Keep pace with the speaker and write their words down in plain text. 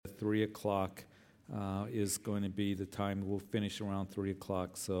3 o'clock is going to be the time. We'll finish around 3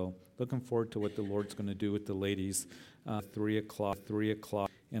 o'clock. So looking forward to what the Lord's going to do with the ladies. 3 o'clock.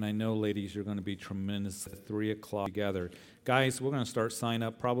 And I know, ladies, you're going to be tremendous at 3 o'clock together. Guys, we're going to start signing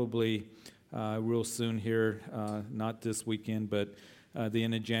up probably real soon here, not this weekend, but the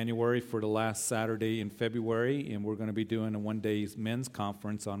end of January for the last Saturday in February. And we're going to be doing a one-day men's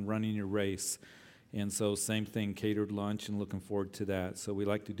conference on running your race. And so same thing, catered lunch, and looking forward to that. So we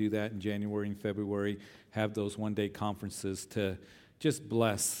like to do that in January and February, have those one-day conferences to just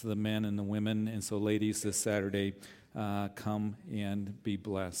bless the men and the women. And so ladies, this Saturday, come and be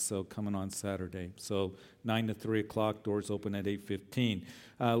blessed. So coming on Saturday. So 9 to 3 o'clock, doors open at 8:15.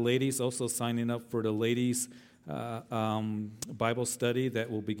 Ladies, also signing up for the ladies' Bible study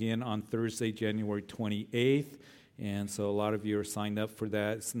that will begin on Thursday, January 28th. And so a lot of you are signed up for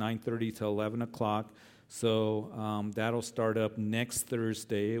that. It's 9:30 to 11 o'clock. So that'll start up next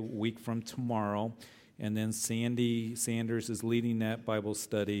Thursday, a week from tomorrow. And then Sandy Sanders is leading that Bible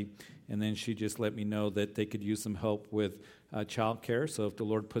study. And then she just let me know that they could use some help with child care. So if the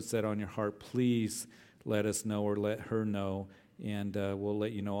Lord puts that on your heart, please let us know or let her know. And we'll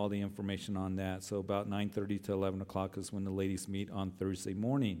let you know all the information on that. So about 9:30 to 11 o'clock is when the ladies meet on Thursday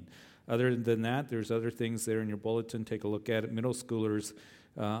morning. Other than that, there's other things there in your bulletin. Take a look at it. Middle schoolers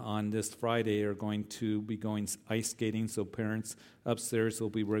on this Friday are going to be going ice skating. So parents upstairs will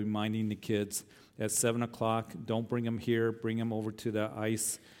be reminding the kids at 7 o'clock, don't bring them here. Bring them over to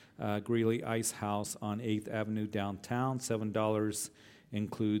the Greeley Ice House on 8th Avenue downtown. $7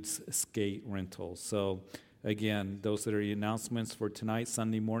 includes skate rentals. So again, those are the announcements for tonight,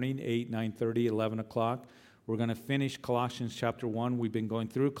 Sunday morning, 8, 9:30, 11 o'clock. We're going to finish Colossians chapter 1. We've been going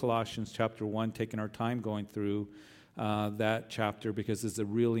through Colossians chapter 1, taking our time going through that chapter because it's a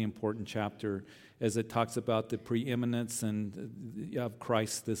really important chapter as it talks about the preeminence of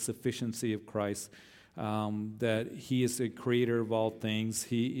Christ, the sufficiency of Christ, that He is the creator of all things.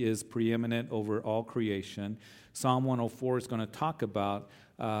 He is preeminent over all creation. Psalm 104 is going to talk about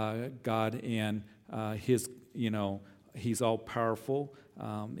God and His, He's all powerful.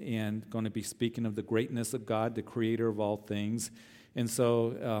 And going to be speaking of the greatness of God, the creator of all things. And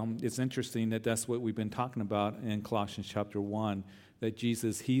so it's interesting that that's what we've been talking about in Colossians chapter 1, that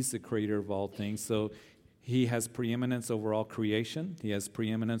Jesus, He's the creator of all things. So He has preeminence over all creation. He has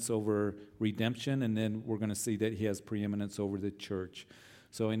preeminence over redemption. And then we're going to see that He has preeminence over the church.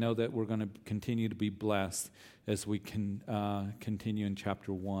 So I know that we're going to continue to be blessed as we can continue in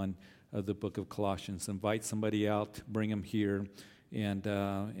chapter 1 of the book of Colossians. Invite somebody out, bring them here. And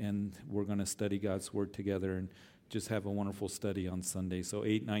we're going to study God's Word together and just have a wonderful study on Sunday. So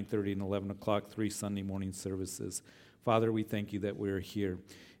 8, 9:30, and 11 o'clock, 3 Sunday morning services. Father, we thank You that we're here.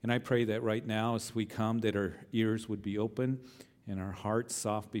 And I pray that right now as we come, that our ears would be open and our hearts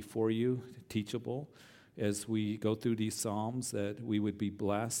soft before You, teachable. As we go through these Psalms, that we would be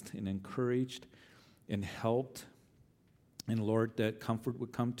blessed and encouraged and helped. And Lord, that comfort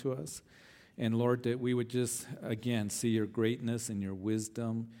would come to us. And Lord, that we would just, again, see Your greatness and Your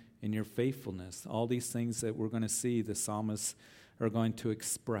wisdom and Your faithfulness. All these things that we're going to see, the psalmists are going to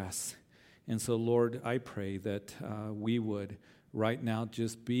express. And so, Lord, I pray that we would right now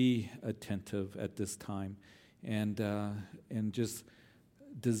just be attentive at this time and just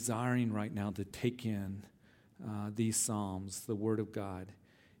desiring right now to take in these psalms, the Word of God,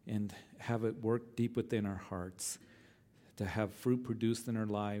 and have it work deep within our hearts, to have fruit produced in our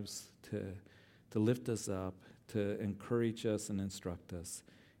lives, to lift us up, to encourage us and instruct us.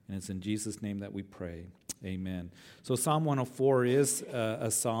 And it's in Jesus' name that we pray. Amen. So Psalm 104 is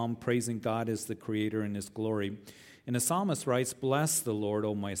a psalm praising God as the creator in His glory. And the psalmist writes, "Bless the Lord,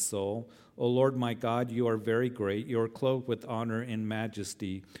 O my soul. O Lord my God, You are very great. You are clothed with honor and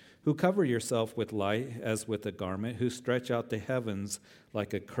majesty, who cover Yourself with light as with a garment, who stretch out the heavens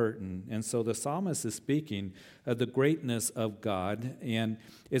like a curtain." And so the psalmist is speaking of the greatness of God. And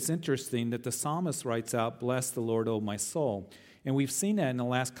it's interesting that the psalmist writes out, "Bless the Lord, O my soul." And we've seen that in the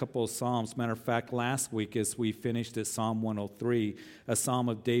last couple of Psalms. Matter of fact, last week as we finished at Psalm 103, a Psalm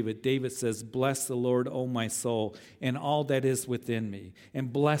of David, David says, "Bless the Lord, O my soul, and all that is within me.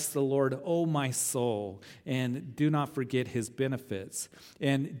 And bless the Lord, O my soul, and do not forget His benefits."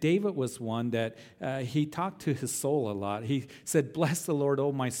 And David was one that he talked to his soul a lot. He said, "Bless the Lord,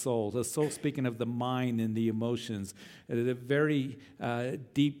 O my soul." The soul speaking of the mind and the emotions, the very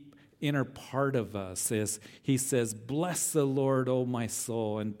deep inner part of us as he says, bless the Lord, O my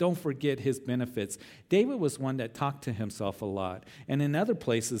soul, and don't forget his benefits. David was one that talked to himself a lot. And in other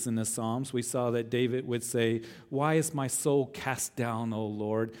places in the Psalms, we saw that David would say, why is my soul cast down, O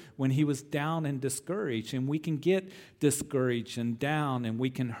Lord, when he was down and discouraged. And we can get discouraged and down, and we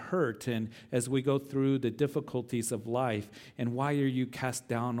can hurt, and as we go through the difficulties of life. And why are you cast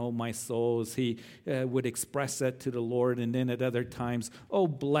down, O my soul? As he would express that to the Lord, and then at other times, oh,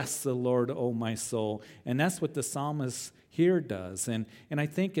 bless the Lord, O my soul. And that's what the psalmist here does. And I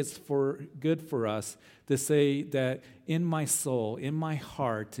think it's good for us to say that in my soul, in my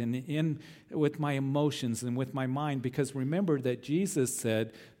heart, and with my emotions and with my mind, because remember that Jesus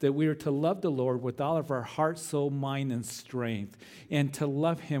said that we are to love the Lord with all of our heart, soul, mind, and strength, and to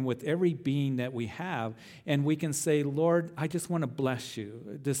love him with every being that we have. And we can say, Lord, I just want to bless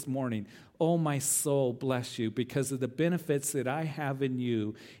you this morning. Oh, my soul, bless you because of the benefits that I have in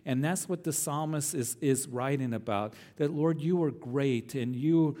you. And that's what the psalmist is writing about, that, Lord, you are great and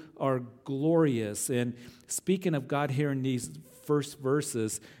you are glorious. And speaking of God here in these first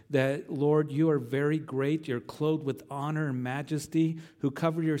verses, that, Lord, you are very great. You're clothed with honor and majesty, who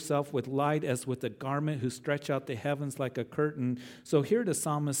cover yourself with light as with a garment, who stretch out the heavens like a curtain. So here the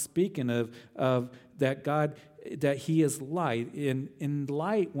psalmist speaking of that God, that he is light. In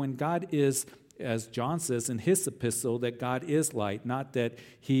light, when God is, as John says in his epistle, that God is light, not that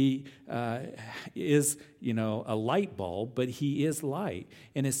he is, a light bulb, but he is light.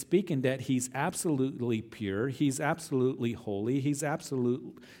 And it's speaking that he's absolutely pure, he's absolutely holy, he's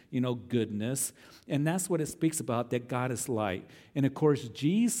absolute, goodness. And that's what it speaks about, that God is light. And of course,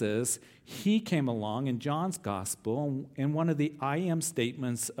 Jesus, he came along in John's gospel, and one of the I am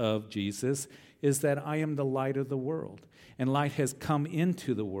statements of Jesus is that I am the light of the world. And light has come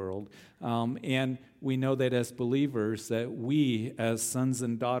into the world. And we know that as believers, that we, as sons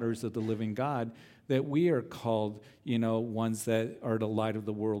and daughters of the living God, that we are called, ones that are the light of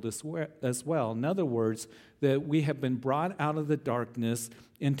the world as well. In other words, that we have been brought out of the darkness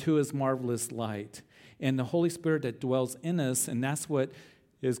into his marvelous light. And the Holy Spirit that dwells in us, and that's what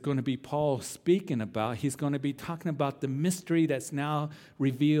is going to be Paul speaking about. He's going to be talking about the mystery that's now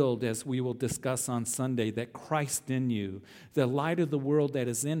revealed, as we will discuss on Sunday, that Christ in you, the light of the world that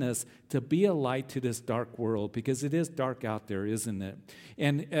is in us, to be a light to this dark world, because it is dark out there, isn't it?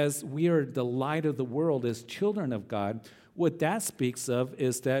 And as we are the light of the world as children of God, what that speaks of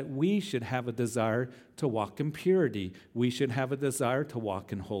is that we should have a desire to walk in purity. We should have a desire to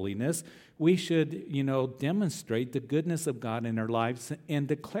walk in holiness. We should, demonstrate the goodness of God in our lives and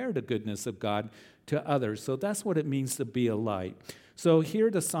declare the goodness of God to others. So that's what it means to be a light. So here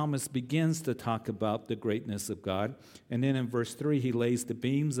the psalmist begins to talk about the greatness of God. And then in verse 3, he lays the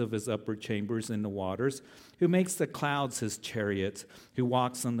beams of his upper chambers in the waters, who makes the clouds his chariots, who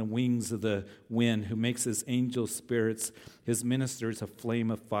walks on the wings of the wind, who makes his angel spirits, his ministers, a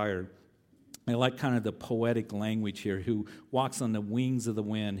flame of fire. I like kind of the poetic language here, who walks on the wings of the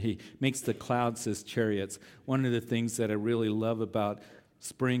wind. He makes the clouds his chariots. One of the things that I really love about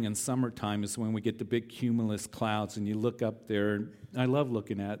spring and summertime is when we get the big cumulus clouds and you look up there. I love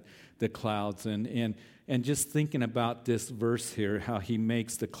looking at the clouds and just thinking about this verse here, how he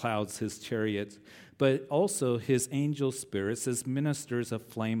makes the clouds his chariots, but also his angel spirits, his ministers, a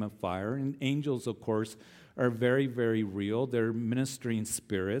flame of fire. And angels, of course, are very, very real. They're ministering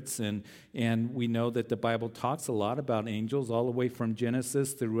spirits, and we know that the Bible talks a lot about angels all the way from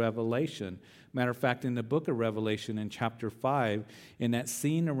Genesis through Revelation. Matter of fact, in the book of Revelation in chapter 5, in that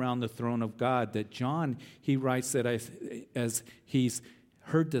scene around the throne of God, that John, he writes that as he's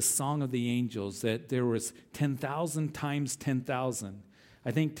heard the song of the angels, that there was 10,000 times 10,000. I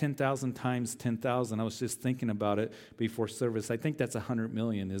think 10,000 times 10,000. I was just thinking about it before service. I think that's 100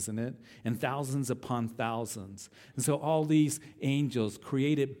 million, isn't it? And thousands upon thousands. And so all these angels,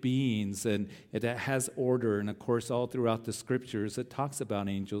 created beings, and that has order. And of course, all throughout the scriptures, it talks about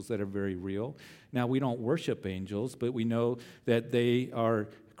angels that are very real. Now, we don't worship angels, but we know that they are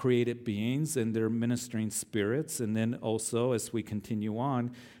created beings and they're ministering spirits. And then also, as we continue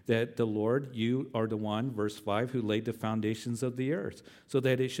on, that the Lord, you are the one, verse 5, who laid the foundations of the earth, so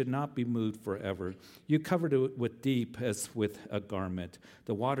that it should not be moved forever. You covered it with deep as with a garment.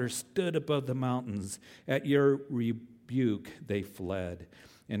 The waters stood above the mountains. At your rebuke they fled.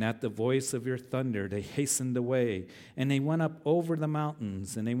 And at the voice of your thunder, they hastened away. And they went up over the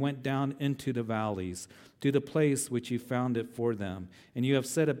mountains, and they went down into the valleys, to the place which you found it for them. And you have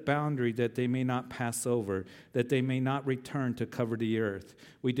set a boundary that they may not pass over, that they may not return to cover the earth.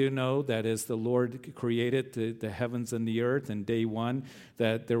 We do know that as the Lord created the heavens and the earth in day one,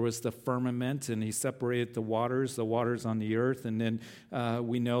 that there was the firmament, and he separated the waters on the earth. And then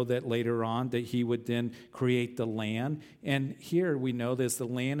we know that later on that he would then create the land. And here we know that as the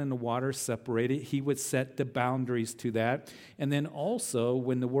land and the water separated, he would set the boundaries to that. And then also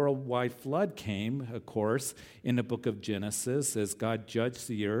when the worldwide flood came, of course, in the book of Genesis, as God judged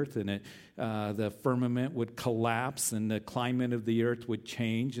the earth, and the firmament would collapse, and the climate of the earth would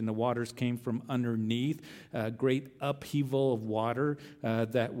change, and the waters came from underneath, a great upheaval of water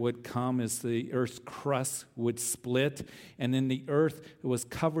that would come as the earth's crust would split, and then the earth was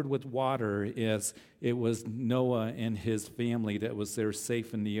covered with water as it was Noah and his family that was there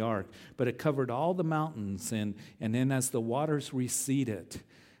safe in the ark. But it covered all the mountains, and then as the waters receded,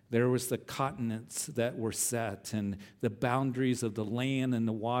 there was the continents that were set and the boundaries of the land and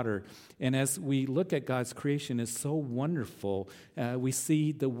the water. And as we look at God's creation, it's so wonderful. We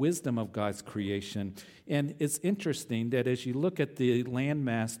see the wisdom of God's creation. And it's interesting that as you look at the land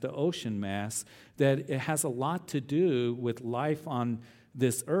mass, the ocean mass, that it has a lot to do with life on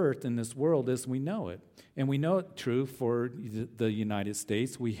this earth and this world as we know it. And we know it true for the United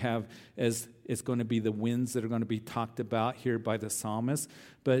States. We have, as it's going to be the winds that are going to be talked about here by the psalmist.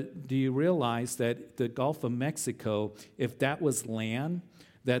 But do you realize that the Gulf of Mexico, if that was land,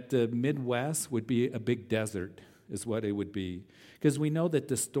 that the Midwest would be a big desert is what it would be? Because we know that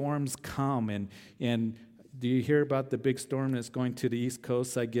the storms come, and do you hear about the big storm that's going to the East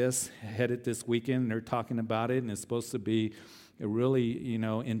Coast, I guess, headed this weekend? They're talking about it, and it's supposed to be a really,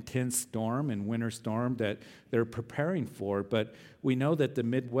 intense storm and winter storm that they're preparing for. But we know that the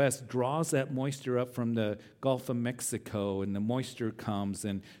Midwest draws that moisture up from the Gulf of Mexico, and the moisture comes,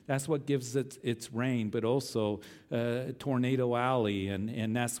 and that's what gives it its rain, but also Tornado Alley,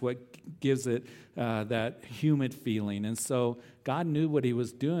 and that's what gives it that humid feeling. And so God knew what he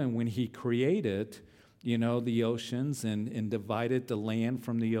was doing when he created the oceans and divided the land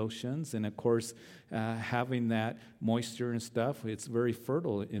from the oceans. And of course, having that moisture and stuff, it's very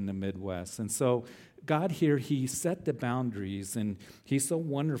fertile in the Midwest. And so God here, he set the boundaries, and he's so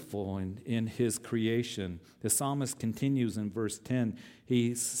wonderful in his creation. The psalmist continues in verse 10.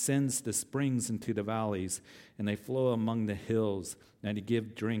 He sends the springs into the valleys, and they flow among the hills, and he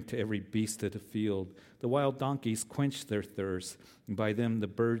gives drink to every beast of the field. The wild donkeys quench their thirst, and by them the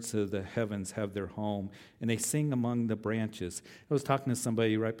birds of the heavens have their home, and they sing among the branches. I was talking to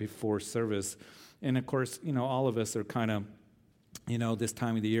somebody right before service, and of course, all of us are kind of, this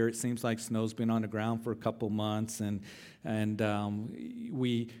time of the year, it seems like snow's been on the ground for a couple months, and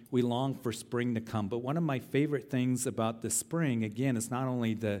we long for spring to come. But one of my favorite things about the spring, again, is not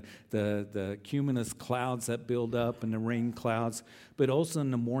only the cumulus clouds that build up and the rain clouds, but also in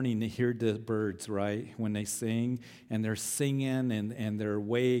the morning to hear the birds, right, when they sing, and they're singing and they're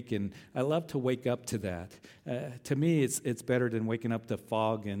awake, and I love to wake up to that. To me, it's better than waking up to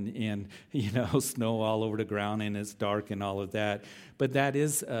fog and snow all over the ground and it's dark and all of that. But that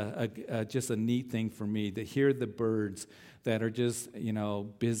is just a neat thing for me to hear the birds that are just,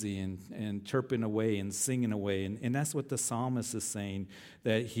 busy and chirping away and singing away. And that's what the psalmist is saying,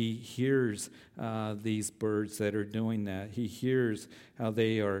 that he hears these birds that are doing that. He hears how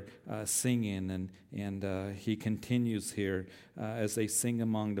they are singing, and he continues here as they sing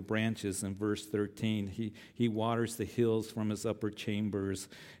among the branches in verse 13. He waters the hills from his upper chambers,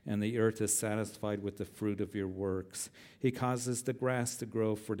 and the earth is satisfied with the fruit of your works. He causes the grass to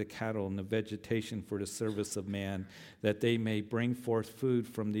grow for the cattle and the vegetation for the service of man, that they may bring forth food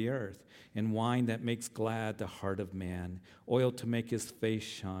from the earth, and wine that makes glad the heart of man, oil to make his face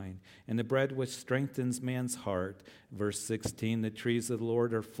shine, and the bread which strengthens man's heart. Verse 16, the trees of the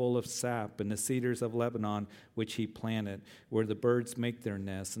Lord are full of sap, and the cedars of Lebanon which he planted, where the birds make their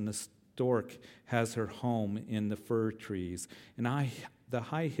nests, and the stork has her home in the fir trees. And the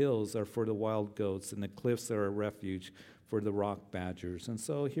high hills are for the wild goats, and the cliffs are a refuge for the rock badgers. And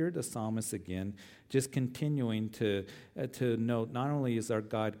so here the psalmist again, just continuing to note, not only is our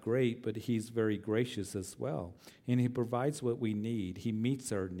God great, but he's very gracious as well. And he provides what we need. He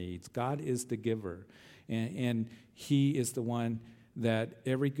meets our needs. God is the giver. And he is the one that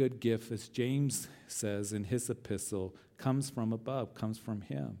every good gift, as James says in his epistle, comes from above, comes from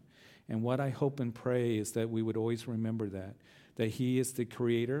him. And what I hope and pray is that we would always remember that he is the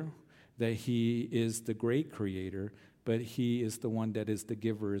creator, that he is the great creator, but he is the one that is the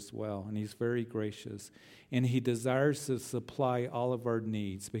giver as well, and he's very gracious. And he desires to supply all of our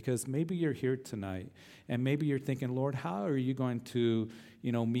needs, because maybe you're here tonight, and maybe you're thinking, Lord, how are you going to,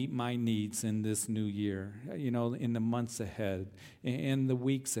 meet my needs in this new year, in the months ahead, in the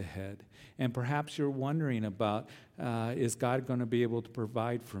weeks ahead? And perhaps you're wondering about, is God going to be able to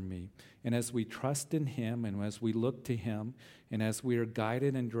provide for me? And as we trust in him, and as we look to him, and as we are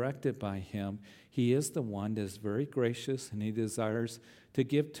guided and directed by him, he is the one that is very gracious, and he desires to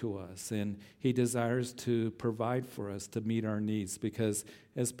give to us, and he desires to provide for us to meet our needs, because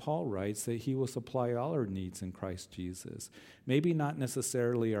as Paul writes, that he will supply all our needs in Christ Jesus. Maybe not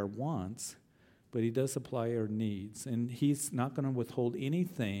necessarily our wants, but he does supply our needs, and he's not going to withhold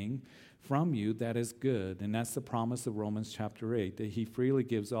anything from you that is good. And that's the promise of Romans chapter 8, that he freely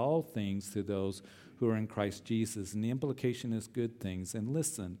gives all things to those who are in Christ Jesus. And the implication is good things. And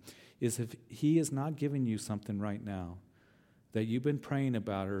listen, is if he is not giving you something right now that you've been praying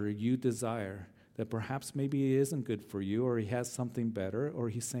about or you desire, that perhaps maybe it isn't good for you, or he has something better, or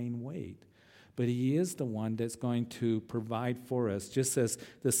he's saying wait. But he is the one that's going to provide for us. Just as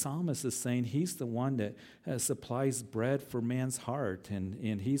the psalmist is saying, he's the one that supplies bread for man's heart.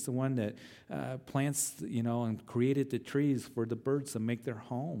 And he's the one that plants, and created the trees for the birds to make their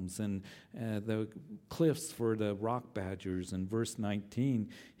homes, and the cliffs for the rock badgers. In verse 19,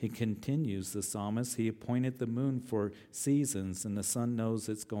 he continues, the psalmist, he appointed the moon for seasons, and the sun knows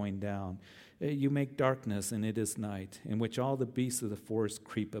it's going down. You make darkness, and it is night, in which all the beasts of the forest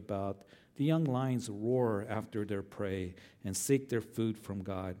creep about. The young lions roar after their prey and seek their food from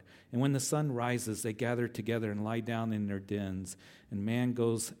God. And when the sun rises, they gather together and lie down in their dens. And man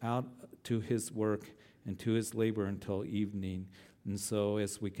goes out to his work and to his labor until evening. And so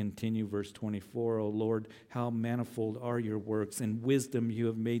as we continue verse 24, O Lord, how manifold are your works. In wisdom you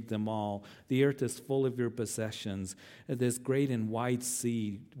have made them all. The earth is full of your possessions. This great and wide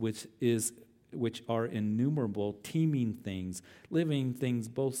sea, which are innumerable, teeming things, living things,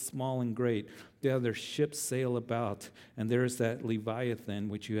 both small and great. The other ships sail about, and there is that Leviathan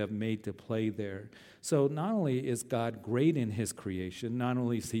which you have made to play there. So not only is God great in his creation, not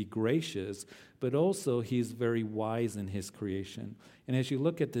only is he gracious, but also he's very wise in his creation. And as you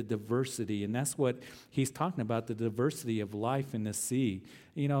look at the diversity, and that's what he's talking about, the diversity of life in the sea.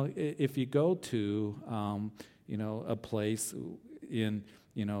 If you go to, a place in,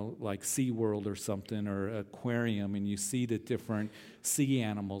 like SeaWorld or something, or aquarium, and you see the different sea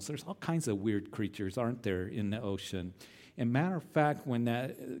animals. There's all kinds of weird creatures, aren't there, in the ocean? And matter of fact, when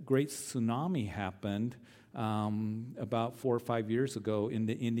that great tsunami happened about 4 or 5 years ago in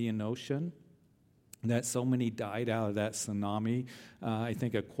the Indian Ocean, that so many died out of that tsunami. I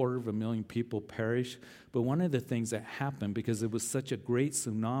think 250,000 people perished. But one of the things that happened, because it was such a great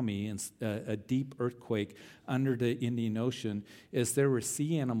tsunami and a deep earthquake under the Indian Ocean, is there were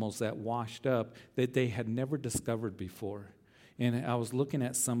sea animals that washed up that they had never discovered before. And I was looking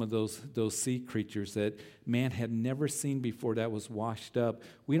at some of those sea creatures that man had never seen before that was washed up.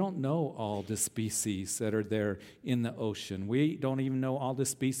 We don't know all the species that are there in the ocean. We don't even know all the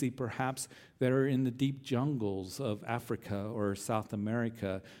species perhaps that are in the deep jungles of Africa or South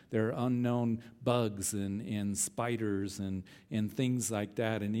America. There are unknown bugs and spiders and things like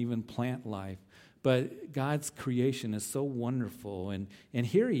that, and even plant life. But God's creation is so wonderful. And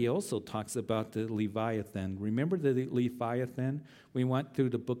here he also talks about the Leviathan. Remember the Leviathan? We went through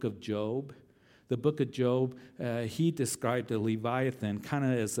the book of Job. The book of Job, he described the Leviathan kind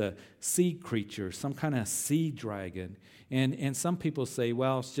of as a sea creature, some kind of sea dragon. And some people say,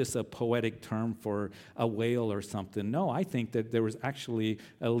 well, it's just a poetic term for a whale or something. No, I think that there was actually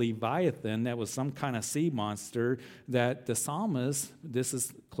a Leviathan that was some kind of sea monster that the psalmist, this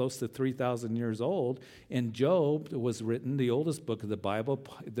is close to 3,000 years old, and Job was written, the oldest book of the Bible,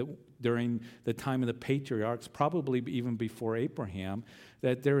 during the time of the patriarchs, probably even before Abraham,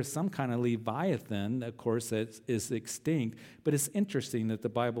 that there is some kind of Leviathan, of course, that is extinct. But it's interesting that the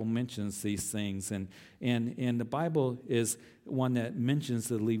Bible mentions these things. And the Bible is one that mentions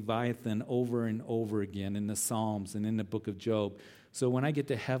the Leviathan over and over again in the Psalms and in the book of Job. So when I get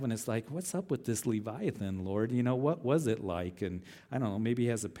to heaven, it's like, what's up with this Leviathan, Lord? What was it like? And I don't know, maybe he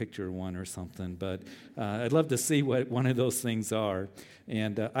has a picture of one or something. But I'd love to see what one of those things are.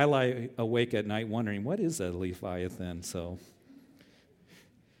 And I lie awake at night wondering, what is a Leviathan? So,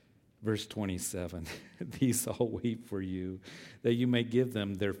 verse 27, these all wait for you, that you may give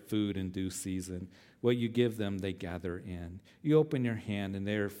them their food in due season. What you give them, they gather in. You open your hand, and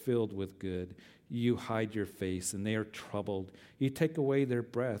they are filled with good. you hide your face, and they are troubled. You take away their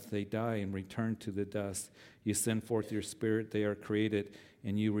breath, they die and return to the dust. You send forth your Spirit, they are created,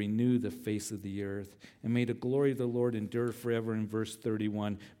 and you renew the face of the earth. And may the glory of the Lord endure forever. In verse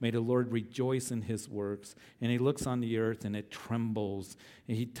 31, may the Lord rejoice in his works. And he looks on the earth, and it trembles.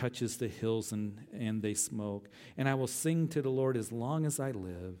 And he touches the hills, and they smoke. And I will sing to the Lord as long as I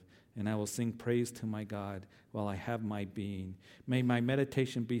live, and I will sing praise to my God while I have my being. May my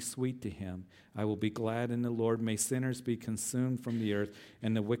meditation be sweet to him. I will be glad in the Lord. May sinners be consumed from the earth,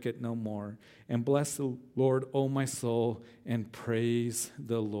 and the wicked no more. And bless the Lord, O my soul, and praise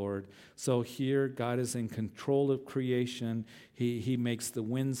the Lord. So here, God is in control of creation. He makes the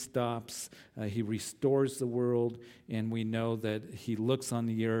wind stops. He restores the world, and we know that he looks on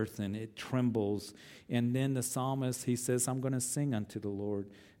the earth, and it trembles. And then the psalmist, he says, I'm going to sing unto the Lord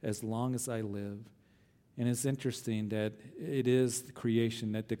as long as I live. And it's interesting that it is the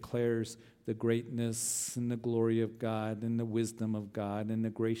creation that declares the greatness and the glory of God and the wisdom of God and the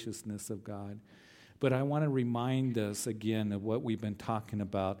graciousness of God. But I want to remind us again of what we've been talking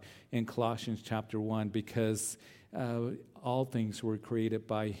about in Colossians chapter 1, because all things were created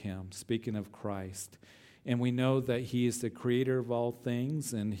by him, speaking of Christ. And we know that he is the creator of all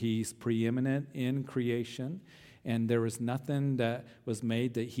things, and he's preeminent in creation. And there was nothing that was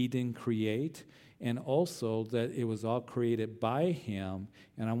made that he didn't create. And also that it was all created by him.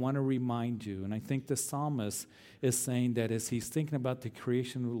 And I want to remind you, and I think the psalmist is saying that as he's thinking about the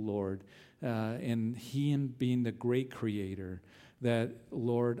creation of the Lord, and he being the great creator, that,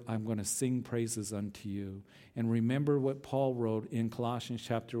 Lord, I'm going to sing praises unto you. And remember what Paul wrote in Colossians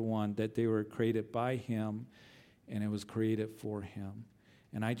chapter 1, that they were created by him, and it was created for him.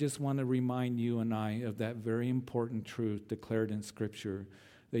 And I just want to remind you and I of that very important truth declared in Scripture,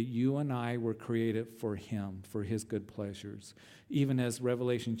 that you and I were created for him, for his good pleasures. Even as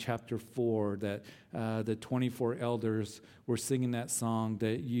Revelation chapter 4, that the 24 elders were singing that song,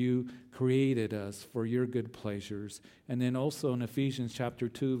 that you created us for your good pleasures. And then also in Ephesians chapter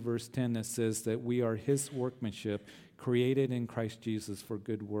 2, verse 10, that says that we are his workmanship, created in Christ Jesus for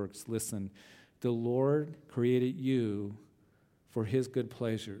good works. Listen, the Lord created you for his good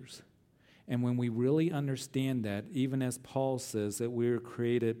pleasures. And when we really understand that, even as Paul says that we were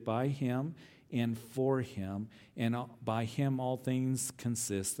created by him and for him, and by him all things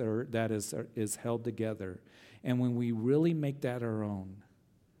consist, or that is held together. And when we really make that our own,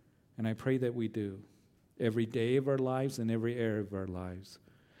 and I pray that we do, every day of our lives and every area of our lives,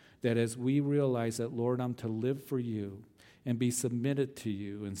 that as we realize that, Lord, I'm to live for you and be submitted to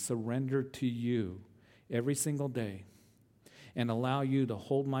you and surrender to you every single day, and allow you to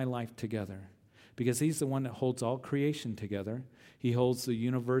hold my life together. Because he's the one that holds all creation together. He holds the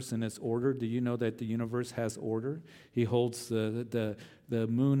universe in its order. Do you know that the universe has order? He holds the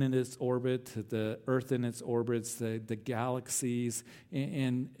moon in its orbit, the earth in its orbits, the galaxies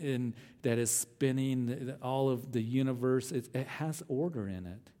in that is spinning, all of the universe. It has order in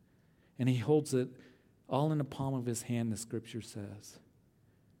it. And he holds it all in the palm of his hand, the Scripture says.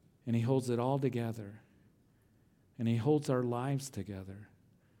 And he holds it all together. And he holds our lives together.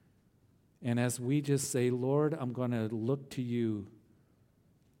 And as we just say, Lord, I'm going to look to you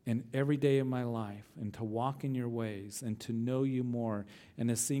in every day of my life, and to walk in your ways, and to know you more, and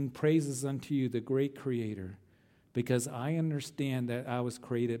to sing praises unto you, the great creator, because I understand that I was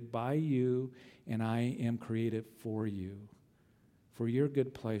created by you, and I am created for you, for your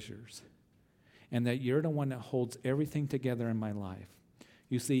good pleasures, and that you're the one that holds everything together in my life.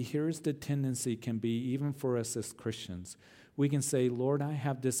 You see, here's the tendency can be, even for us as Christians. We can say, Lord, I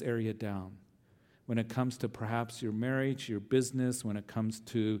have this area down. When it comes to perhaps your marriage, your business, when it comes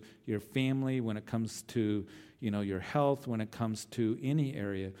to your family, when it comes to, your health, when it comes to any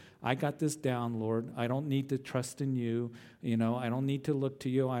area. I got this down, Lord. I don't need to trust in you. I don't need to look to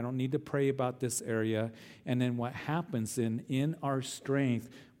you. I don't need to pray about this area. And then what happens in our strength,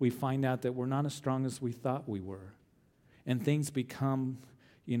 we find out that we're not as strong as we thought we were. And things become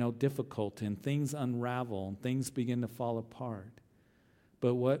difficult, and things unravel, and things begin to fall apart.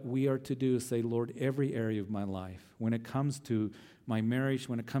 But what we are to do is say, Lord, every area of my life, when it comes to my marriage,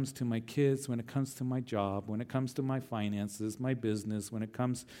 when it comes to my kids, when it comes to my job, when it comes to my finances, my business, when it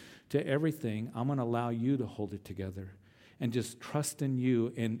comes to everything, I'm going to allow you to hold it together and just trust in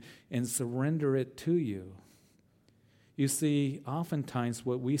you and surrender it to you. You see, oftentimes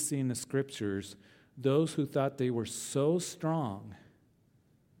what we see in the Scriptures, those who thought they were so strong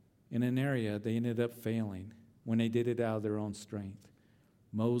in an area, they ended up failing when they did it out of their own strength.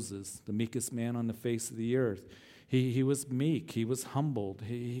 Moses, the meekest man on the face of the earth, he was meek, he was humbled,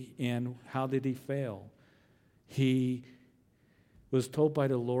 and how did he fail? He was told by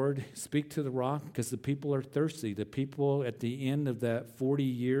the Lord, speak to the rock because the people are thirsty. The people at the end of that 40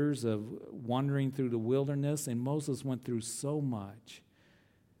 years of wandering through the wilderness, and Moses went through so much.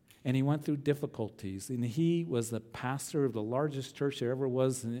 And he went through difficulties. And he was the pastor of the largest church there ever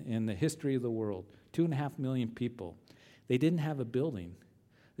was in the history of the world. 2.5 million people. They didn't have a building.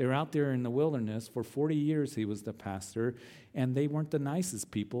 They were out there in the wilderness. For 40 years he was the pastor, and they weren't the nicest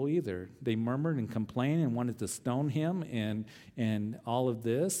people either. They murmured and complained and wanted to stone him and all of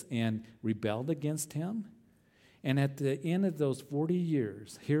this and rebelled against him. And at the end of those 40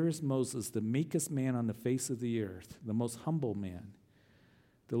 years, here is Moses, the meekest man on the face of the earth, the most humble man.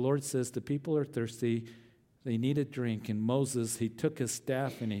 The Lord says, the people are thirsty. They need a drink. And Moses, he took his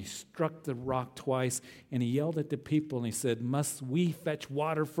staff and he struck the rock twice and he yelled at the people and he said, must we fetch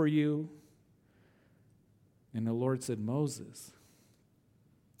water for you? And the Lord said, Moses,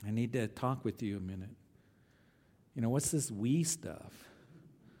 I need to talk with you a minute. You know, what's this we stuff?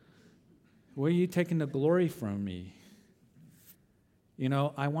 Where are you taking the glory from me? You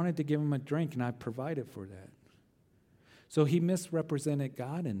know, I wanted to give him a drink and I provided for that. So he misrepresented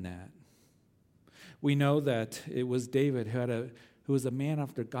God in that. We know that it was David who was a man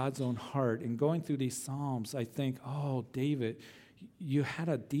after God's own heart. And going through these Psalms, I think, oh, David, you had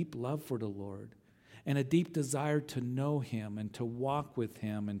a deep love for the Lord and a deep desire to know him and to walk with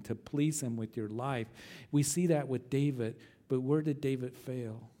him and to please him with your life. We see that with David, but where did David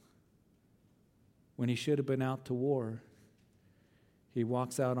fail? When he should have been out to war, he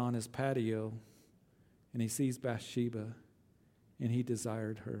walks out on his patio and he sees Bathsheba and he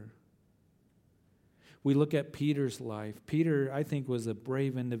desired her. We look at Peter's life. Peter, I think, was a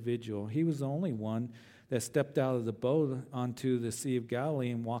brave individual. He was the only one that stepped out of the boat onto the Sea of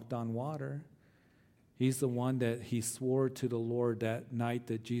Galilee and walked on water. He's the one that he swore to the Lord that night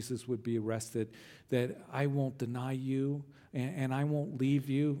that Jesus would be arrested, that I won't deny you and I won't leave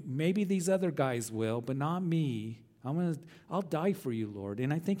you. Maybe these other guys will, but not me. I'll die for you, Lord.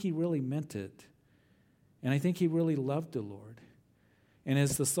 And I think he really meant it. And I think he really loved the Lord. And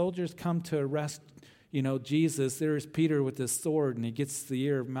as the soldiers come to arrest Jesus, there's Peter with his sword, and he gets the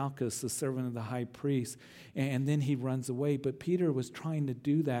ear of Malchus, the servant of the high priest, and then he runs away. But Peter was trying to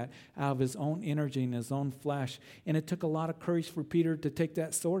do that out of his own energy and his own flesh, and it took a lot of courage for Peter to take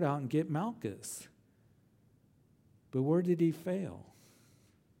that sword out and get Malchus. But where did he fail?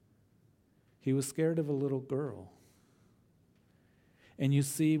 He was scared of a little girl. And you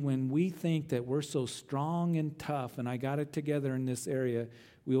see, when we think that we're so strong and tough, and I got it together in this area,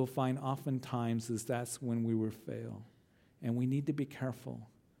 we will find oftentimes that's when we will fail. And we need to be careful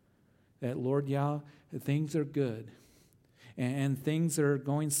that, Lord, things are good and things are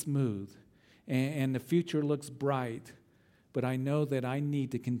going smooth and the future looks bright, but I know that I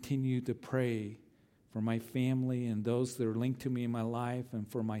need to continue to pray for my family and those that are linked to me in my life, and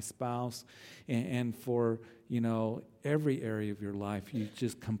for my spouse, and for, every area of your life. You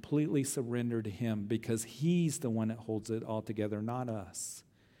just completely surrender to him, because he's the one that holds it all together, not us.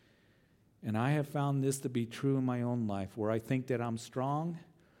 And I have found this to be true in my own life. Where I think that I'm strong,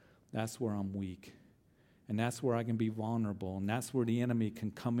 that's where I'm weak. And that's where I can be vulnerable. And that's where the enemy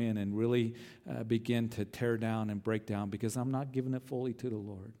can come in and really begin to tear down and break down, because I'm not giving it fully to the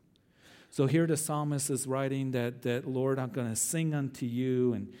Lord. So here the psalmist is writing that Lord, I'm going to sing unto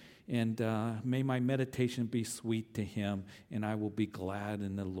you, and may my meditation be sweet to him, and I will be glad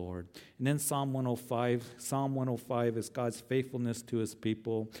in the Lord. And then Psalm 105 is God's faithfulness to his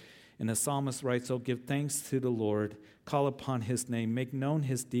people. And the psalmist writes, oh, give thanks to the Lord, call upon his name, make known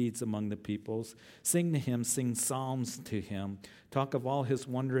his deeds among the peoples, sing to him, sing psalms to him, talk of all his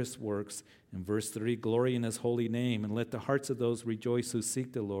wondrous works. In verse 3, glory in his holy name, and let the hearts of those rejoice who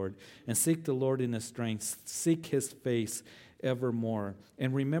seek the Lord, and seek the Lord in his strength, seek his face evermore,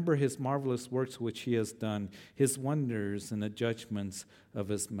 and remember his marvelous works which he has done, his wonders and the judgments of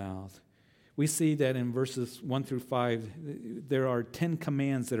his mouth. We see that in verses 1 through 5, there are 10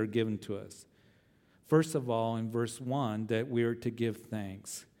 commands that are given to us. First of all, in verse 1, that we are to give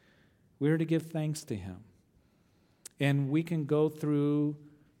thanks. We are to give thanks to him. And we can go through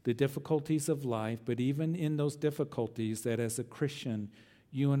the difficulties of life, but even in those difficulties, that as a Christian,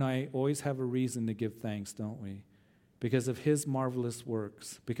 you and I always have a reason to give thanks, don't we? Because of his marvelous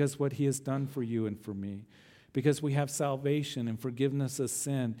works, because what he has done for you and for me, because we have salvation and forgiveness of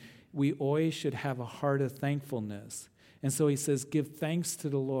sin. We always should have a heart of thankfulness. And so he says, give thanks to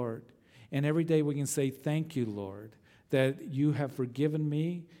the Lord. And every day we can say, thank you, Lord, that you have forgiven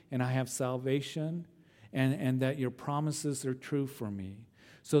me and I have salvation, and that your promises are true for me.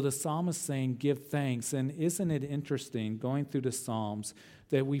 So the psalmist saying, give thanks. And isn't it interesting, going through the Psalms,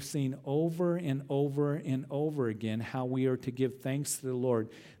 that we've seen over and over and over again how we are to give thanks to the Lord.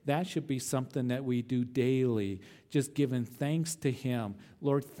 That should be something that we do daily, just giving thanks to Him.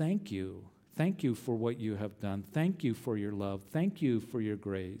 Lord, thank you. Thank you for what you have done. Thank you for your love. Thank you for your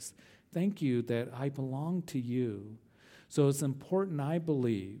grace. Thank you that I belong to you. So it's important, I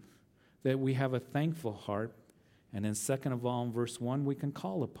believe, that we have a thankful heart. And then second of all, in verse 1, we can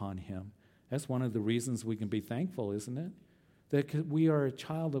call upon Him. That's one of the reasons we can be thankful, isn't it? That we are a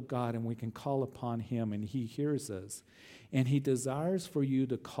child of God and we can call upon Him and He hears us. And He desires for you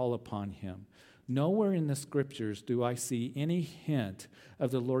to call upon Him. Nowhere in the Scriptures do I see any hint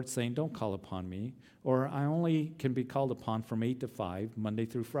of the Lord saying, don't call upon me, or I only can be called upon from 8 to 5, Monday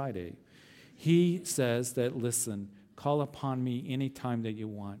through Friday. He says that, listen, call upon me anytime that you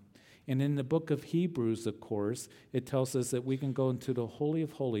want. And in the book of Hebrews, of course, it tells us that we can go into the Holy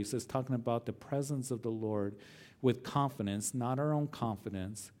of Holies. It's talking about the presence of the Lord with confidence, not our own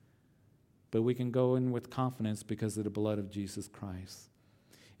confidence, but we can go in with confidence because of the blood of Jesus Christ.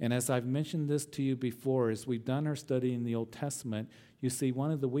 And as I've mentioned this to you before, as we've done our study in the Old Testament, you see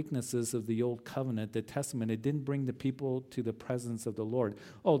one of the weaknesses of the Old Covenant, the Testament, it didn't bring the people to the presence of the Lord.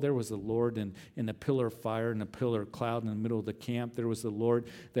 Oh, there was a Lord in a pillar of fire and a pillar of cloud in the middle of the camp. There was the Lord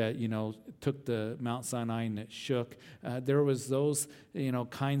that, took the Mount Sinai and it shook. There was those,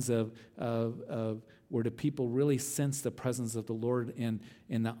 kinds of where the people really sensed the presence of the Lord and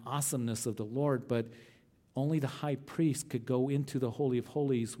the awesomeness of the Lord, but only the high priest could go into the Holy of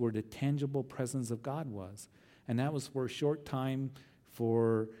Holies where the tangible presence of God was. And that was for a short time,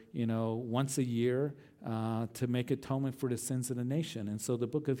 for, once a year, to make atonement for the sins of the nation. And so the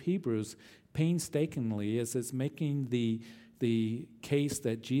book of Hebrews, painstakingly, as it's making the case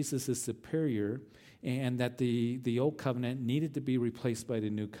that Jesus is superior and that the old covenant needed to be replaced by the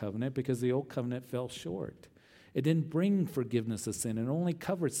new covenant because the old covenant fell short. It didn't bring forgiveness of sin. It only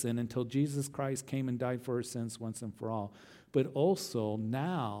covered sin until Jesus Christ came and died for our sins once and for all. But also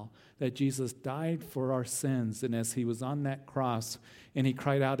now that Jesus died for our sins, and as He was on that cross and He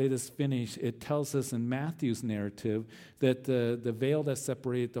cried out, it is finished, it tells us in Matthew's narrative that the veil that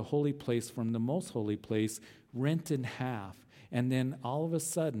separated the holy place from the most holy place rent in half. And then all of a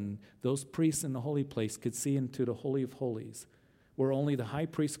sudden, those priests in the holy place could see into the Holy of Holies, where only the high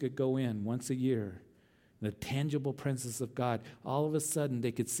priest could go in once a year. The tangible presence of God. All of a sudden,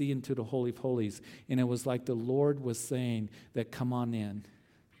 they could see into the Holy of Holies. And it was like the Lord was saying that, come on in.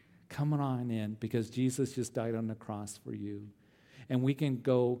 Come on in, because Jesus just died on the cross for you. And we can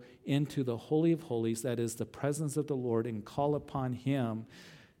go into the Holy of Holies, that is the presence of the Lord, and call upon Him.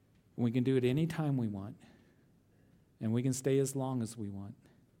 We can do it anytime we want. And we can stay as long as we want.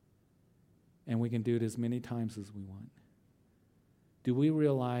 And we can do it as many times as we want. Do we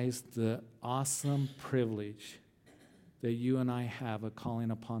realize the awesome privilege that you and I have of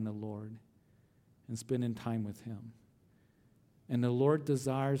calling upon the Lord and spending time with Him? And the Lord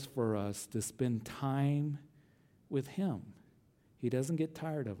desires for us to spend time with Him. He doesn't get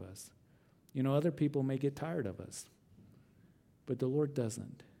tired of us. Other people may get tired of us, but the Lord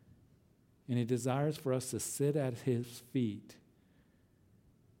doesn't. And He desires for us to sit at His feet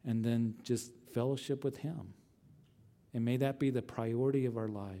and then just fellowship with Him. And may that be the priority of our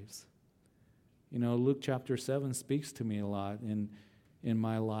lives. Luke chapter 7 speaks to me a lot in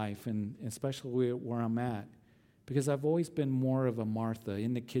my life, and especially where I'm at, because I've always been more of a Martha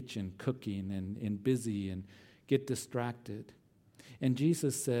in the kitchen, cooking and busy and get distracted. And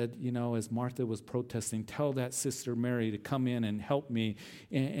Jesus said, as Martha was protesting, tell that sister Mary to come in and help me.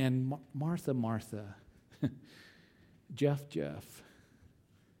 And Martha, Jeff,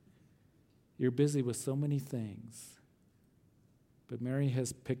 you're busy with so many things. But Mary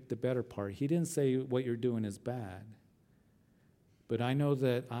has picked the better part. He didn't say what you're doing is bad. But I know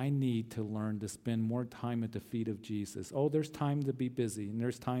that I need to learn to spend more time at the feet of Jesus. Oh, there's time to be busy, and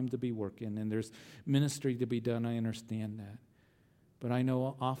there's time to be working, and there's ministry to be done. I understand that. But I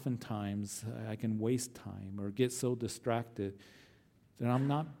know oftentimes I can waste time or get so distracted that I'm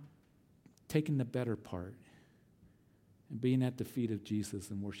not taking the better part and being at the feet of Jesus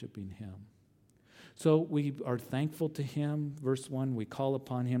and worshiping Him. So we are thankful to Him. Verse 1, we call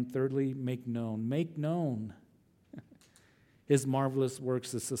upon Him. Thirdly, make known. Make known His marvelous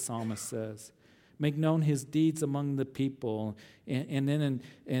works, as the psalmist says. Make known His deeds among the people. And then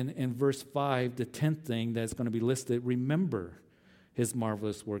in verse 5, the 10th thing that's going to be listed, remember His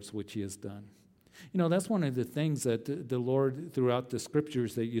marvelous works which He has done. That's one of the things that the Lord, throughout the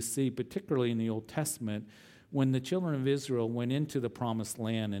Scriptures that you see, particularly in the Old Testament, when the children of Israel went into the promised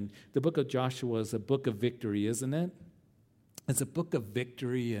land, and the book of Joshua is a book of victory, isn't it? It's a book of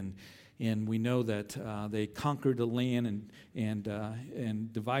victory, and we know that they conquered the land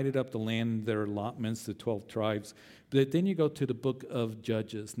and divided up the land, their allotments, the 12 tribes. But then you go to the book of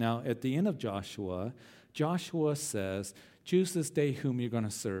Judges. Now, at the end of Joshua, Joshua says, choose this day whom you're going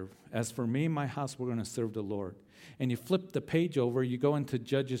to serve. As for me and my house, we're going to serve the Lord. And you flip the page over, you go into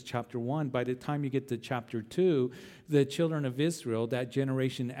Judges chapter 1. By the time you get to chapter 2, the children of Israel, that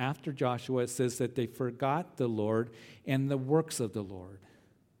generation after Joshua, it says that they forgot the Lord and the works of the Lord.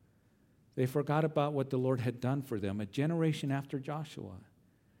 They forgot about what the Lord had done for them, a generation after Joshua.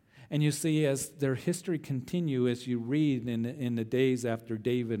 And you see, as their history continue, as you read in the days after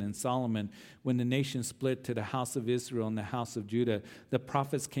David and Solomon, when the nation split to the house of Israel and the house of Judah, the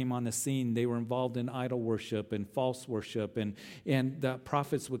prophets came on the scene. They were involved in idol worship and false worship. And the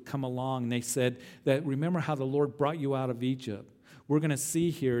prophets would come along, and they said that, remember how the Lord brought you out of Egypt. We're going to see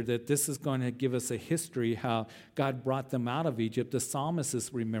here that this is going to give us a history how God brought them out of Egypt. The psalmist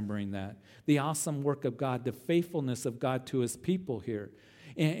is remembering that. The awesome work of God, the faithfulness of God to his people here.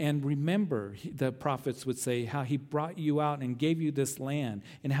 And remember, the prophets would say, how he brought you out and gave you this land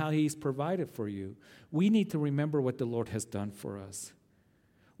and how he's provided for you. We need to remember what the Lord has done for us.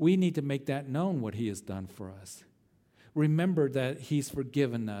 We need to make that known, what he has done for us. Remember that he's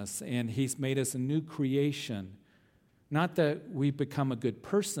forgiven us and he's made us a new creation. Not that we become a good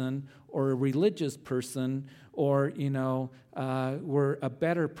person or a religious person or, we're a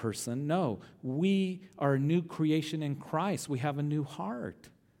better person. No, we are a new creation in Christ. We have a new heart.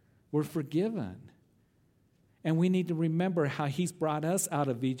 We're forgiven. And we need to remember how he's brought us out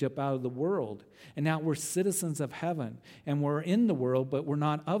of Egypt, out of the world. And now we're citizens of heaven. And we're in the world, but we're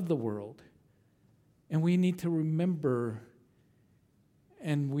not of the world. And we need to remember,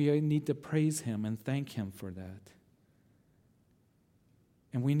 and we need to praise him and thank him for that.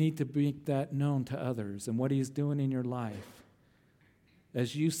 And we need to make that known to others and what he's doing in your life.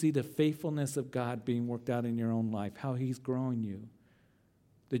 As you see the faithfulness of God being worked out in your own life, how he's growing you,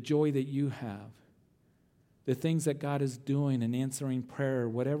 the joy that you have, the things that God is doing and answering prayer,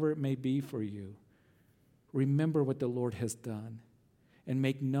 whatever it may be for you, remember what the Lord has done and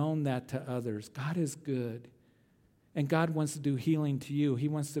make known that to others. God is good. And God wants to do healing to you. He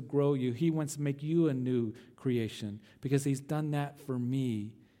wants to grow you. He wants to make you a new creation because he's done that for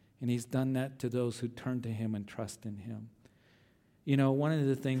me, and he's done that to those who turn to him and trust in him. One of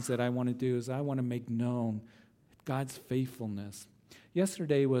the things that I want to do is I want to make known God's faithfulness.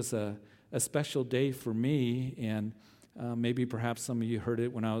 Yesterday was a special day for me, and maybe perhaps some of you heard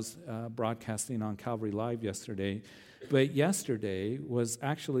it when I was broadcasting on Calvary Live yesterday. But yesterday was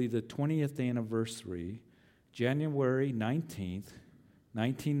actually the 20th anniversary, January 19th,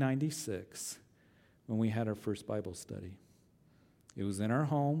 1996, when we had our first Bible study. It was in our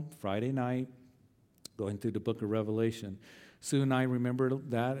home, Friday night, going through the book of Revelation. Sue and I remember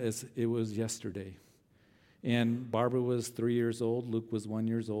that as it was yesterday. And Barbara was 3 years old, Luke was 1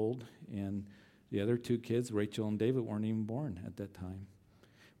 year old, and the other two kids, Rachel and David, weren't even born at that time.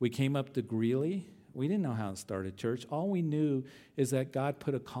 We came up to Greeley. We didn't know how to start a church. All we knew is that God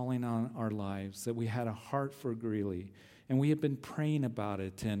put a calling on our lives, that we had a heart for Greeley. And we had been praying about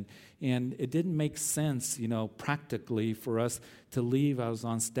it. And it didn't make sense, practically for us to leave. I was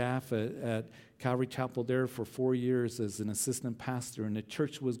on staff at Calvary Chapel there for 4 years as an assistant pastor. And the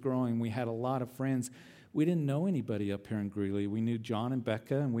church was growing. We had a lot of friends. We didn't know anybody up here in Greeley. We knew John and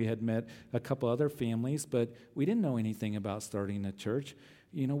Becca, and we had met a couple other families. But we didn't know anything about starting a church.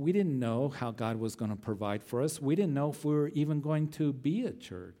 We didn't know how God was going to provide for us. We didn't know if we were even going to be a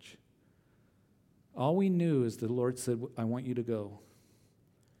church. All we knew is the Lord said, I want you to go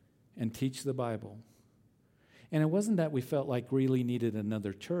and teach the Bible. And it wasn't that we felt like Greeley needed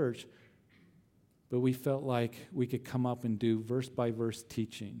another church, but we felt like we could come up and do verse-by-verse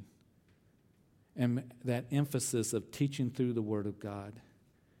teaching and that emphasis of teaching through the Word of God.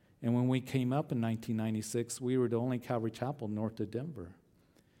 And when we came up in 1996, we were the only Calvary Chapel north of Denver.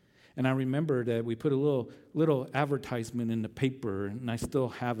 And I remember that we put a little advertisement in the paper, and I still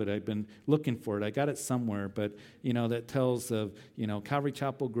have it. I've been looking for it. I got it somewhere, but, that tells of, Calvary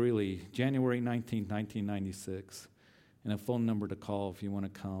Chapel, Greeley, January 19th, 1996, and a phone number to call if you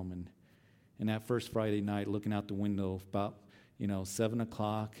want to come. And that first Friday night, looking out the window, about, 7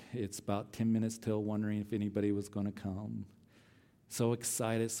 o'clock, it's about 10 minutes till, wondering if anybody was going to come. So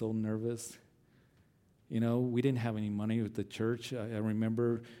excited, so nervous. We didn't have any money with the church. I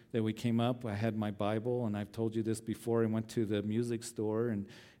remember that we came up, I had my Bible, and I've told you this before. I went to the music store and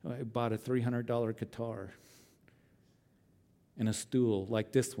I bought a $300 guitar and a stool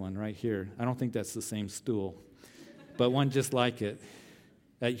like this one right here. I don't think that's the same stool, but one just like it.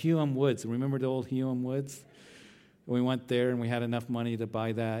 At Hume Woods. Remember the old Hume Woods? We went there, and we had enough money to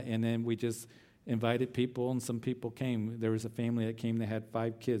buy that, and then we just invited people, and some people came. There was a family that came that had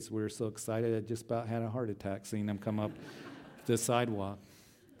 5 kids. We were so excited, I just about had a heart attack seeing them come up the sidewalk.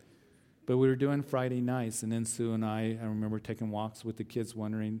 But we were doing Friday nights, and then Sue and I remember taking walks with the kids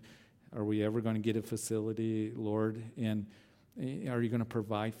wondering, are we ever going to get a facility, Lord? And are you going to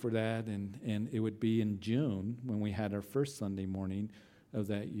provide for that? And it would be in June when we had our first Sunday morning of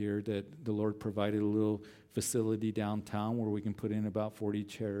that year that the Lord provided a little facility downtown where we can put in about 40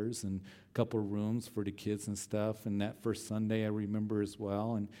 chairs and a couple of rooms for the kids and stuff. And that first Sunday I remember as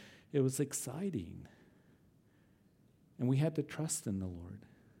well. And it was exciting. And we had to trust in the Lord.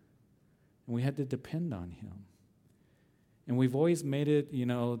 And we had to depend on Him. And we've always made it,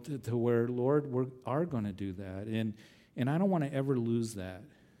 to where, Lord, we are going to do that. And I don't want to ever lose that.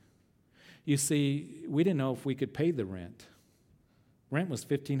 You see, we didn't know if we could pay the rent. Rent was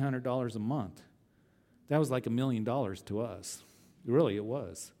 $1,500 a month. That was like $1 million to us. Really, it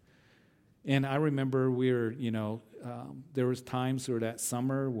was. And I remember there was times where that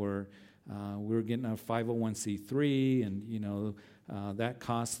summer where we were getting a 501c3, and, that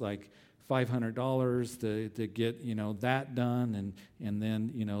cost like $500 to get, that done, and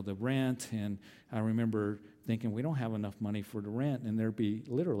then, the rent. And I remember thinking, we don't have enough money for the rent, and there'd be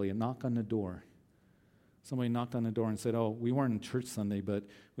literally a knock on the door. Somebody knocked on the door and said, oh, we weren't in church Sunday, but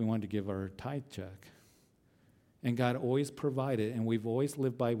we wanted to give our tithe check. And God always provided, and we've always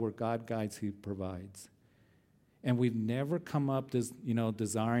lived by where God guides, He provides. And we've never come up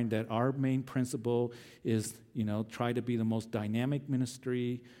desiring that our main principle is, try to be the most dynamic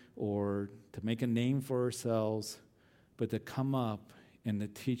ministry or to make a name for ourselves, but to come up and to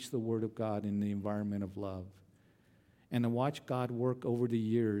teach the Word of God in the environment of love. And to watch God work over the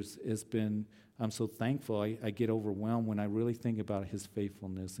years has been, I'm so thankful. I get overwhelmed when I really think about His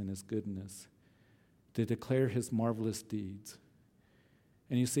faithfulness and His goodness, to declare His marvelous deeds.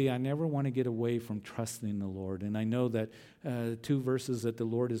 And you see, I never want to get away from trusting the Lord. And I know that 2 verses that the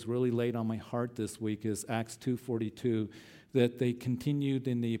Lord has really laid on my heart this week is Acts 2:42, that they continued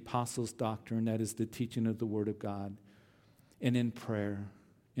in the apostles' doctrine, that is the teaching of the Word of God, and in prayer,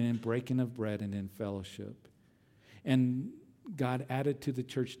 and in breaking of bread, and in fellowship. And God added to the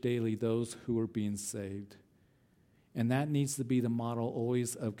church daily those who were being saved. And that needs to be the model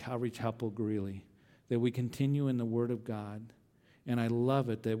always of Calvary Chapel Greeley, that we continue in the Word of God. And I love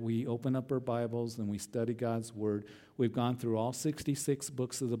it that we open up our Bibles and we study God's Word. We've gone through all 66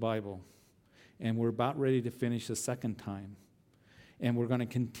 books of the Bible, and we're about ready to finish a second time. And we're going to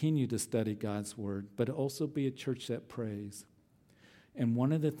continue to study God's Word, but also be a church that prays. And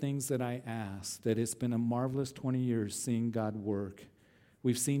one of the things that I ask, that it's been a marvelous 20 years seeing God work.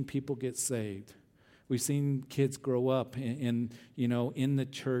 We've seen people get saved. We've seen kids grow up in the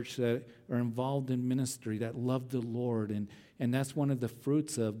church that are involved in ministry, that love the Lord. And that's one of the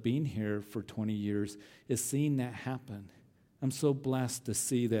fruits of being here for 20 years, is seeing that happen. I'm so blessed to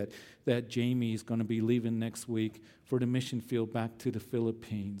see that Jamie is going to be leaving next week for the mission field back to the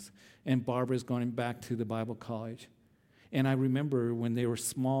Philippines. And Barbara's going back to the Bible college. And I remember when they were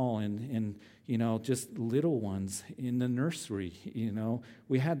small and just little ones in the nursery,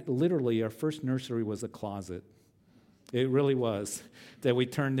 we had literally, our first nursery was a closet. It really was, that we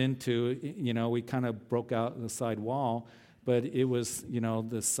turned into, we kind of broke out the side wall, but it was,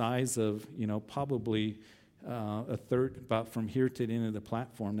 the size of, probably a third, about from here to the end of the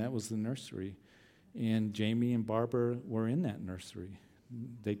platform. That was the nursery. And Jamie and Barbara were in that nursery.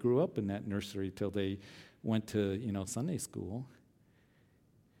 They grew up in that nursery till they went to, Sunday school.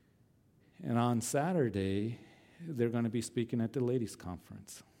 And on Saturday, they're going to be speaking at the ladies'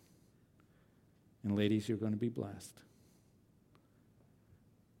 conference. And ladies, you're going to be blessed.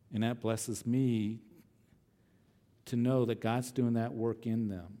 And that blesses me to know that God's doing that work in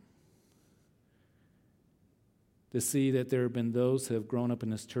them. To see that there have been those who have grown up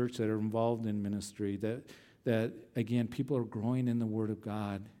in this church that are involved in ministry, that again, people are growing in the Word of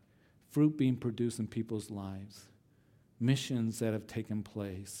God, fruit being produced in people's lives, missions that have taken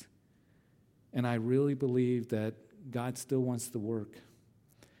place. And I really believe that God still wants to work.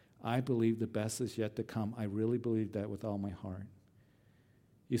 I believe the best is yet to come. I really believe that with all my heart.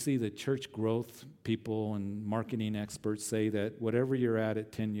 You see, the church growth people and marketing experts say that whatever you're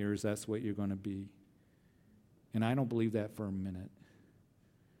at 10 years, that's what you're going to be. And I don't believe that for a minute.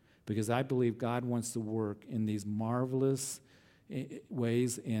 Because I believe God wants to work in these marvelous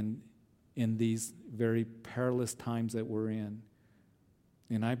ways and in these very perilous times that we're in.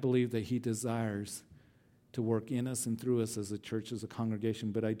 And I believe that He desires to work in us and through us as a church, as a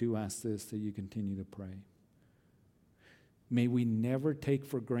congregation. But I do ask this, that you continue to pray. May we never take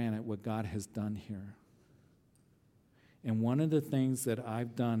for granted what God has done here. And one of the things that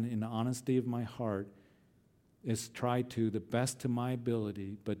I've done in the honesty of my heart is try to, the best of my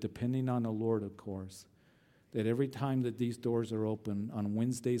ability, but depending on the Lord, of course, that every time that these doors are open on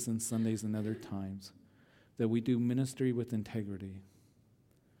Wednesdays and Sundays and other times, that we do ministry with integrity,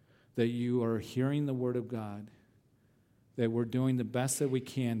 that you are hearing the Word of God, that we're doing the best that we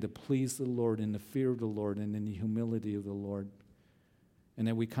can to please the Lord in the fear of the Lord and in the humility of the Lord, and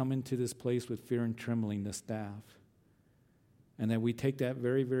that we come into this place with fear and trembling, the staff, and that we take that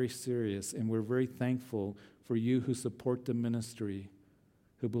very, very serious, and we're very thankful for you who support the ministry,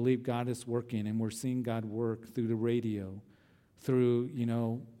 who believe God is working, and we're seeing God work through the radio, through,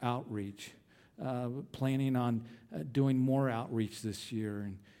 outreach, planning on doing more outreach this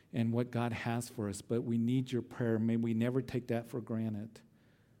year and what God has for us. But we need your prayer. May we never take that for granted,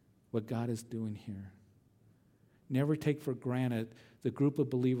 what God is doing here. Never take for granted the group of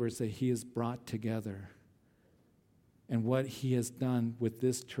believers that he has brought together and what he has done with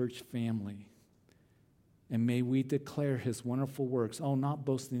this church family. And may we declare his wonderful works, not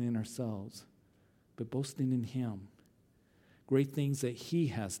boasting in ourselves, but boasting in him. Great things that he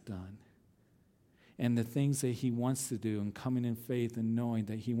has done and the things that he wants to do, and coming in faith and knowing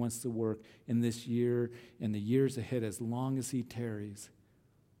that he wants to work in this year and the years ahead as long as he tarries.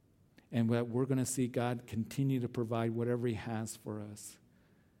 And that we're going to see God continue to provide whatever he has for us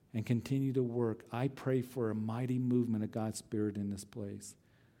and continue to work. I pray for a mighty movement of God's Spirit in this place.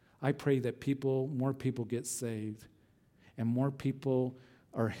 I pray that more people get saved and more people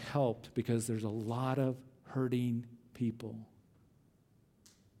are helped, because there's a lot of hurting people.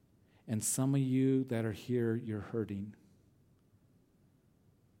 And some of you that are here, you're hurting.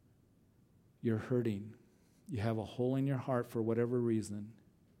 You're hurting. You have a hole in your heart for whatever reason.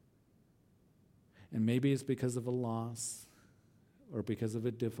 And maybe it's because of a loss, or because of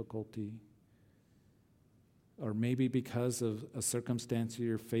a difficulty, or maybe because of a circumstance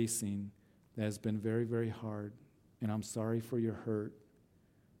you're facing that has been very, very hard. And I'm sorry for your hurt.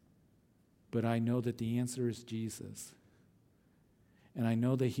 But I know that the answer is Jesus. And I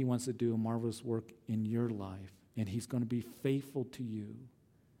know that he wants to do a marvelous work in your life. And he's going to be faithful to you.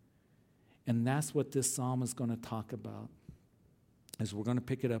 And that's what this psalm is going to talk about, as we're going to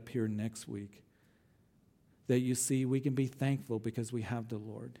pick it up here next week. That you see, we can be thankful because we have the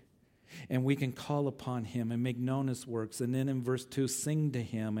Lord. And we can call upon him and make known his works. And then in verse 2, sing to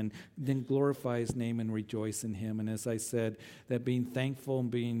him and then glorify his name and rejoice in him. And as I said, that being thankful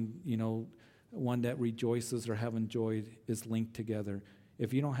and being, one that rejoices or having joy is linked together.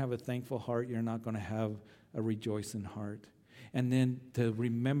 If you don't have a thankful heart, you're not going to have a rejoicing heart. And then to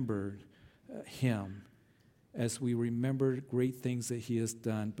remember him as we remember great things that he has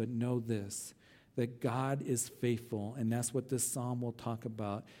done. But know this, that God is faithful, and that's what this psalm will talk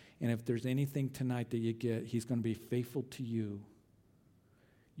about. And if there's anything tonight that you get, he's going to be faithful to you.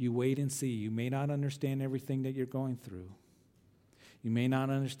 You wait and see. You may not understand everything that you're going through. You may not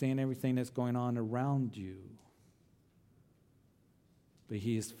understand everything that's going on around you. But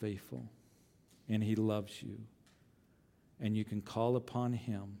he is faithful, and he loves you. And you can call upon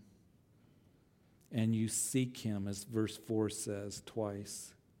him, and you seek him, as verse 4 says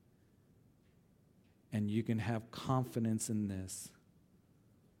twice. And you can have confidence in this,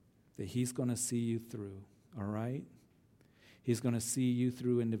 that he's going to see you through, all right? He's going to see you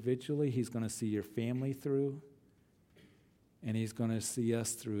through individually. He's going to see your family through. And he's going to see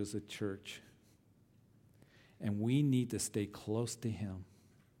us through as a church. And we need to stay close to him,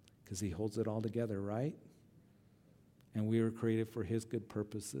 because he holds it all together, right? And we were created for his good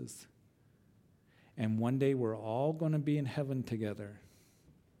purposes. And one day we're all going to be in heaven together.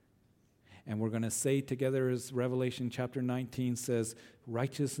 And we're going to say together, as Revelation chapter 19 says,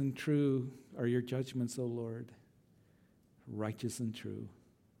 righteous and true are your judgments, O Lord. Righteous and true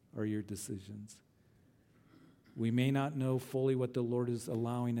are your decisions. We may not know fully what the Lord is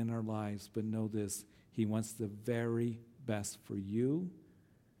allowing in our lives, but know this, he wants the very best for you,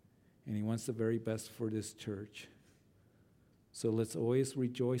 and he wants the very best for this church. So let's always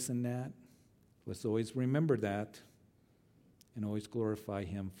rejoice in that. Let's always remember that, and always glorify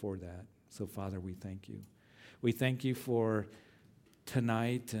him for that. So, Father, we thank you. We thank you for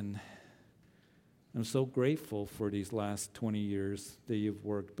tonight, and I'm so grateful for these last 20 years that you've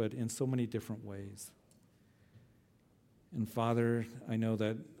worked, but in so many different ways. And, Father, I know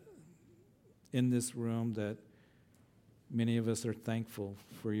that in this room that many of us are thankful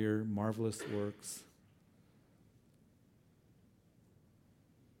for your marvelous works,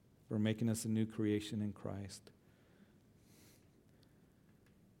 for making us a new creation in Christ.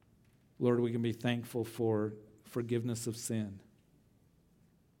 Lord, we can be thankful for forgiveness of sin.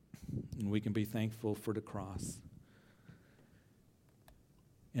 And we can be thankful for the cross.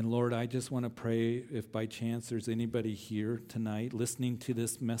 And Lord, I just want to pray if by chance there's anybody here tonight listening to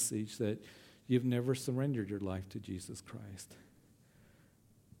this message that you've never surrendered your life to Jesus Christ.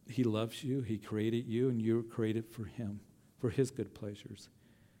 He loves you, he created you, and you were created for him, for his good pleasures.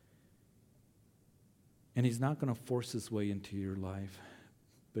 And he's not going to force his way into your life,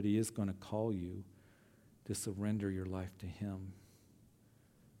 but he is going to call you to surrender your life to him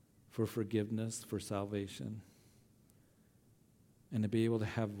for forgiveness, for salvation, and to be able to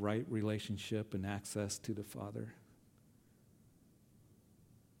have right relationship and access to the Father.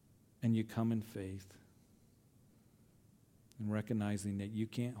 And you come in faith and recognizing that you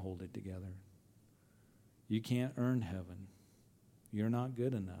can't hold it together. You can't earn heaven. You're not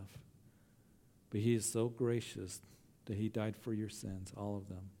good enough. But he is so gracious that he died for your sins, all of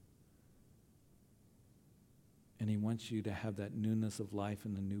them. And he wants you to have that newness of life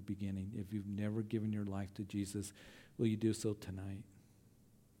and the new beginning. If you've never given your life to Jesus, will you do so tonight?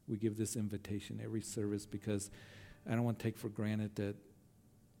 We give this invitation every service because I don't want to take for granted that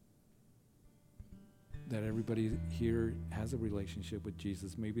everybody here has a relationship with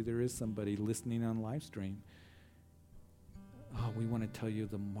Jesus. Maybe there is somebody listening on live stream. Oh, we want to tell you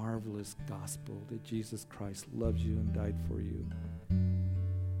the marvelous gospel that Jesus Christ loves you and died for you.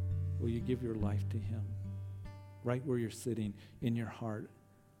 Will you give your life to him? Right where you're sitting, in your heart.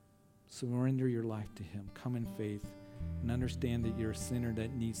 Surrender your life to him. Come in faith and understand that you're a sinner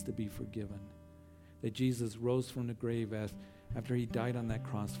that needs to be forgiven. That Jesus rose from the grave after he died on that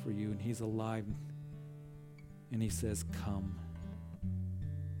cross for you, and he's alive. And he says, come.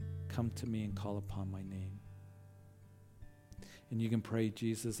 Come to me and call upon my name. And you can pray,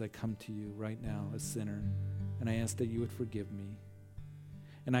 Jesus, I come to you right now, a sinner, and I ask that you would forgive me.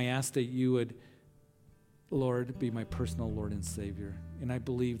 And I ask that you would, Lord, be my personal Lord and Savior. And I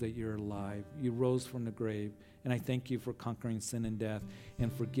believe that you're alive. You rose from the grave. And I thank you for conquering sin and death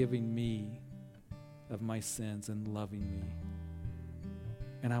and forgiving me of my sins and loving me.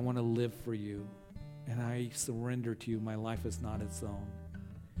 And I want to live for you. And I surrender to you. My life is not its own.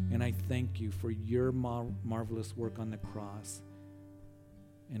 And I thank you for your marvelous work on the cross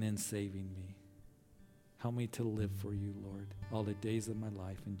and in saving me. Help me to live for you, Lord, all the days of my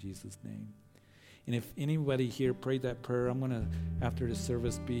life in Jesus' name. And if anybody here prayed that prayer, I'm going to, after the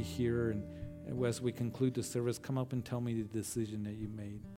service, be here. And as we conclude the service, come up and tell me the decision that you made.